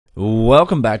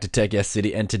Welcome back to Tech Yes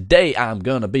City, and today I'm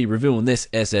gonna be reviewing this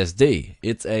SSD.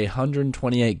 It's a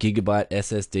 128GB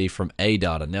SSD from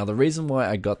ADATA. Now, the reason why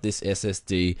I got this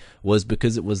SSD was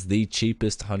because it was the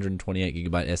cheapest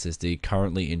 128GB SSD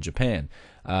currently in Japan.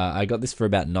 I got this for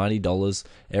about $90.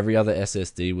 Every other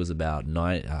SSD was about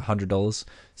 $100,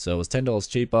 so it was $10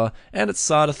 cheaper, and it's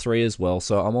SATA 3 as well.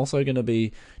 So I'm also going to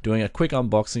be doing a quick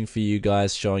unboxing for you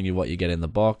guys, showing you what you get in the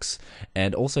box,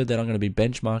 and also that I'm going to be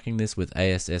benchmarking this with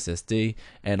AS SSD,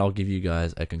 and I'll give you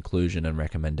guys a conclusion and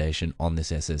recommendation on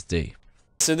this SSD.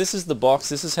 So this is the box.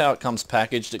 This is how it comes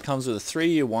packaged. It comes with a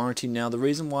 3-year warranty. Now, the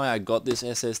reason why I got this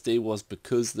SSD was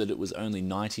because that it was only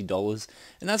 $90,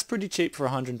 and that's pretty cheap for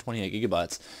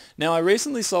 128GB. Now, I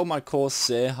recently sold my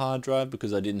Corsair hard drive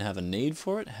because I didn't have a need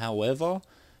for it. However,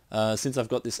 since I've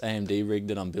got this AMD rig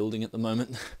that I'm building at the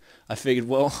moment, I figured,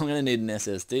 well, I'm going to need an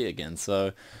SSD again.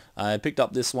 So I picked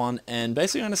up this one, and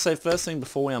basically I'm going to say first thing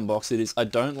before we unbox it is I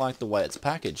don't like the way it's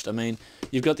packaged. I mean,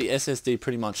 you've got the SSD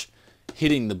pretty much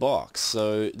hitting the box,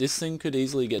 so this thing could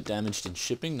easily get damaged in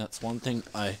shipping. That's one thing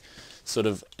I sort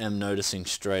of am noticing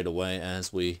straight away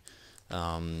as we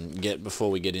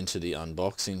before we get into the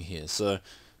unboxing here. So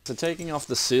taking off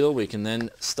the seal, we can then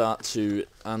start to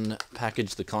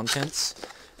unpackage the contents,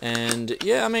 and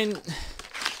yeah, I mean,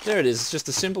 there it is. It's just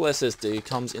a simple SSD. It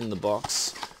comes in the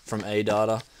box from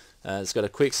ADATA. It's got a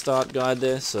quick start guide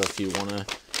there, so if you want to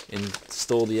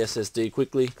install the SSD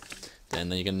quickly, then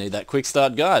you're going to need that quick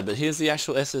start guide. But here's the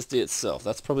actual SSD itself.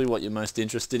 That's probably what you're most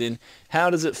interested in. How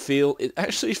does it feel? It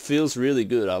actually feels really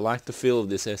good. I like the feel of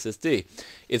this SSD.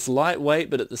 It's lightweight,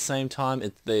 but at the same time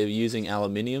they're using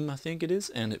aluminium, I think it is,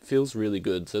 and it feels really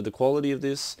good. So the quality of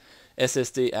this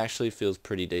SSD actually feels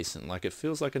pretty decent. Like, it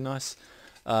feels like a nice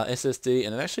SSD,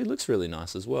 and it actually looks really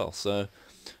nice as well. So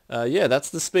yeah, that's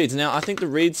the speeds. Now, I think the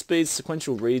read speeds,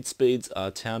 sequential read speeds,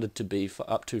 are touted to be for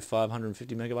up to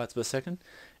 550 megabytes per second,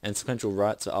 and sequential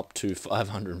writes are up to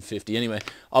 550. Anyway,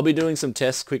 I'll be doing some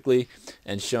tests quickly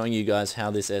and showing you guys how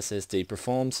this SSD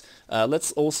performs.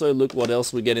 Let's also look what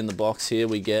else we get in the box here.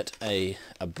 We get a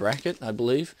bracket, I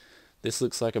believe. This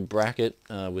looks like a bracket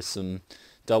with some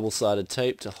double-sided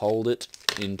tape to hold it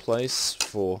in place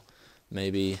for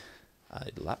maybe a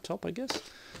laptop, I guess.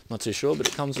 Not too sure, but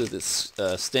it comes with its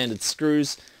standard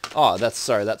screws. Oh, that's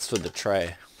for the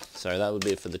tray. So that would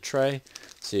be for the tray,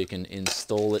 so you can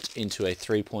install it into a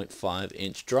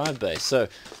 3.5-inch drive base. So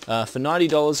for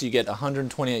 $90, you get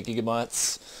 128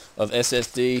 gigabytes of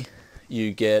SSD,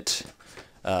 you get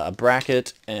a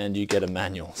bracket, and you get a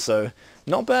manual. So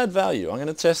not bad value. I'm going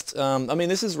to test, I mean,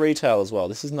 this is retail as well.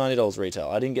 This is $90 retail.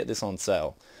 I didn't get this on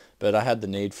sale, but I had the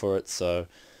need for it, so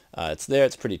it's there.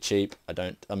 It's pretty cheap.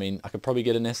 I mean, I could probably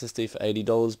get an SSD for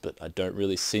 $80, but I don't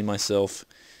really see myself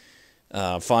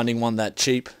finding one that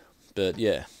cheap. But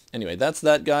yeah, anyway, that's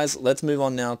that, guys. Let's move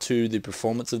on now to the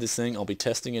performance of this thing. I'll be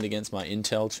testing it against my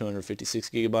Intel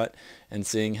 256GB and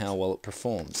seeing how well it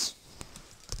performs.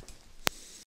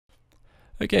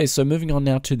 Okay, so moving on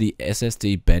now to the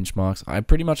SSD benchmarks. I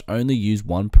pretty much only use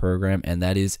one program, and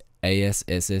that is AS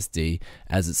SSD,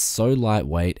 as it's so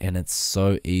lightweight and it's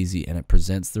so easy, and it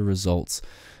presents the results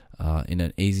in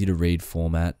an easy to read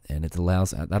format, and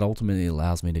that ultimately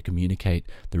allows me to communicate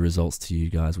the results to you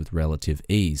guys with relative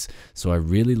ease. So I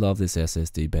really love this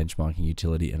SSD benchmarking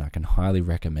utility, and I can highly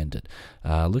recommend it.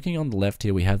 Looking on the left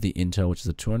here, we have the Intel, which is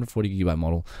a 240GB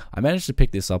model. I managed to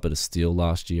pick this up at a steal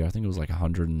last year. I think it was like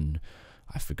 $165.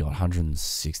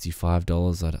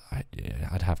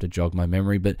 I'd have to jog my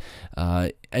memory, but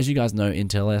as you guys know,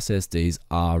 Intel SSDs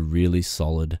are really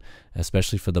solid,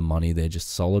 especially for the money. They're just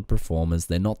solid performers.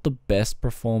 They're not the best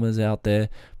performers out there,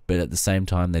 but at the same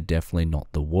time, they're definitely not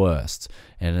the worst.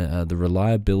 And the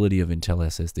reliability of Intel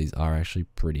SSDs are actually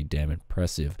pretty damn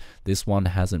impressive. This one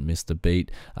hasn't missed a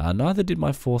beat. Neither did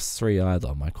my Force 3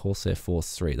 either, my Corsair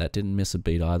Force 3. That didn't miss a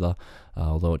beat either,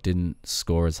 although it didn't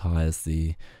score as high as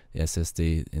the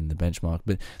SSD in the benchmark.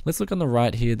 But let's look on the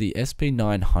right here, the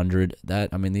SP900.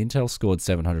 I mean, the Intel scored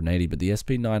 780, but the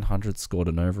SP900 scored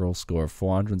an overall score of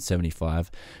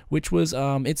 475, which was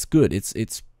it's good.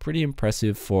 It's pretty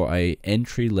impressive for a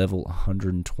entry-level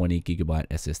 120GB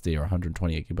SSD or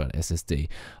 128GB SSD.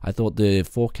 I thought the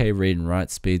 4K read and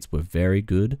write speeds were very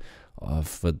good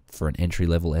for an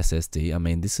entry-level SSD. I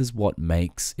mean, this is what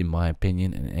makes, in my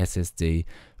opinion, an SSD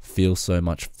feel so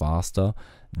much faster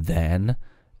than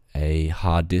a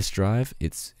hard disk drive.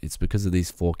 It's because of these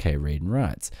 4K read and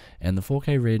writes, and the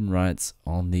 4K read and writes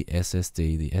on the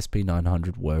SSD, the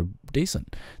SP900, were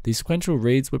decent. The sequential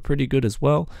reads were pretty good as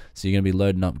well, so you're going to be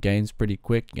loading up games pretty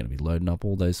quick. You're going to be loading up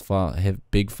all those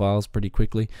big files pretty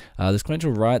quickly. The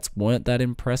sequential writes weren't that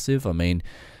impressive. I mean,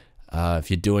 If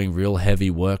you're doing real heavy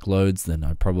workloads, then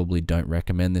I probably don't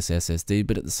recommend this SSD.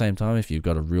 But at the same time, if you've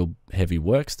got a real heavy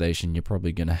workstation, you're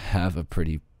probably going to have a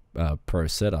pretty pro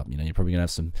setup. You know, you're probably gonna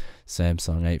have some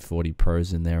Samsung 840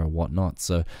 Pros in there or whatnot.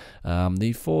 So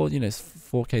the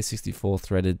 4K 64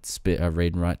 threaded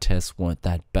read and write tests weren't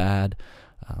that bad.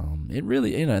 It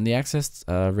really, and the access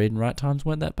read and write times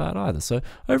weren't that bad either. So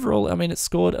overall, I mean, it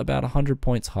scored about 100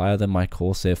 points higher than my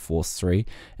Corsair Force 3,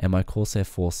 and my Corsair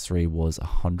Force 3 was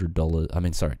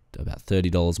 $100. About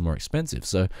 $30 more expensive.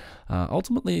 So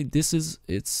ultimately,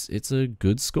 it's a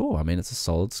good score. I mean, it's a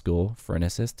solid score for an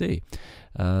SSD.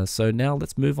 So now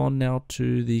let's move on now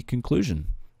to the conclusion.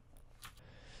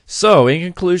 So, in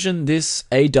conclusion, this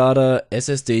ADATA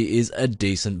SSD is a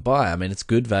decent buy. I mean, it's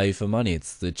good value for money.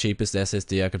 It's the cheapest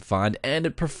SSD I could find, and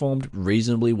it performed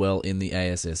reasonably well in the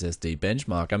AS SSD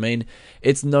benchmark. I mean,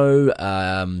 it's no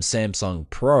Samsung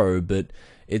Pro, but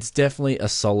it's definitely a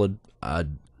solid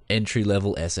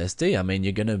entry-level SSD. I mean,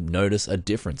 you're going to notice a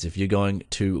difference. If you're going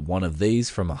to one of these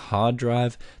from a hard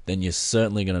drive, then you're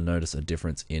certainly going to notice a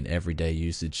difference in everyday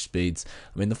usage speeds.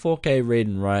 I mean, the 4K read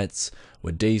and writes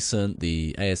were decent.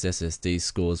 The AS SSD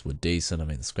scores were decent. I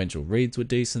mean, the sequential reads were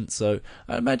decent. So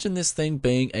I imagine this thing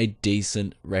being a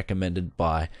decent recommended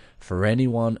buy for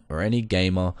anyone or any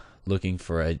gamer looking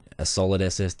for a solid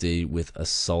SSD with a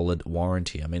solid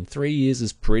warranty. I mean, 3 years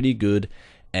is pretty good.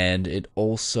 And it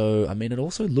also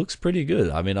looks pretty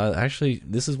good. I mean,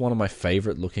 this is one of my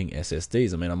favorite looking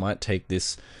SSDs. I mean, I might take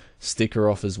this sticker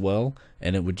off as well,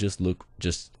 and it would just look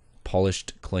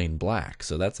polished, clean black.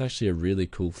 So that's actually a really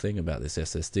cool thing about this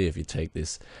SSD if you take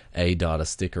this ADATA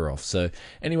sticker off. So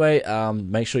anyway,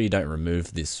 make sure you don't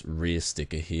remove this rear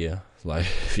sticker here. Like,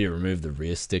 if you remove the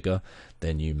rear sticker,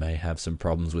 then you may have some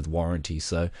problems with warranty.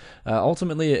 So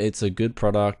ultimately, it's a good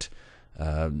product.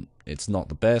 It's not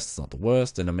the best, it's not the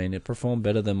worst, and I mean, it performed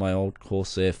better than my old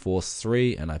Corsair Force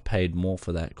 3, and I paid more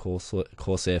for that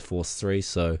Corsair Force 3,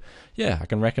 so yeah, I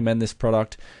can recommend this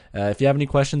product. If you have any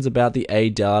questions about the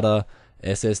ADATA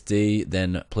SSD,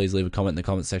 then please leave a comment in the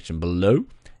comment section below.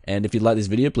 And if you like this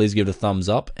video, please give it a thumbs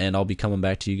up, and I'll be coming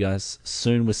back to you guys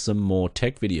soon with some more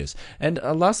tech videos. And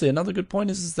lastly, another good point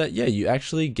is that, yeah, you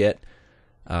actually get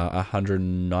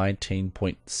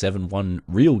 119.71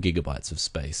 real gigabytes of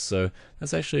space, so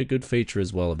that's actually a good feature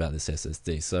as well about this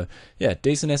SSD. So yeah,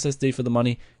 decent SSD for the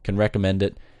money, can recommend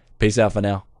it. Peace out for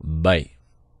now, bye.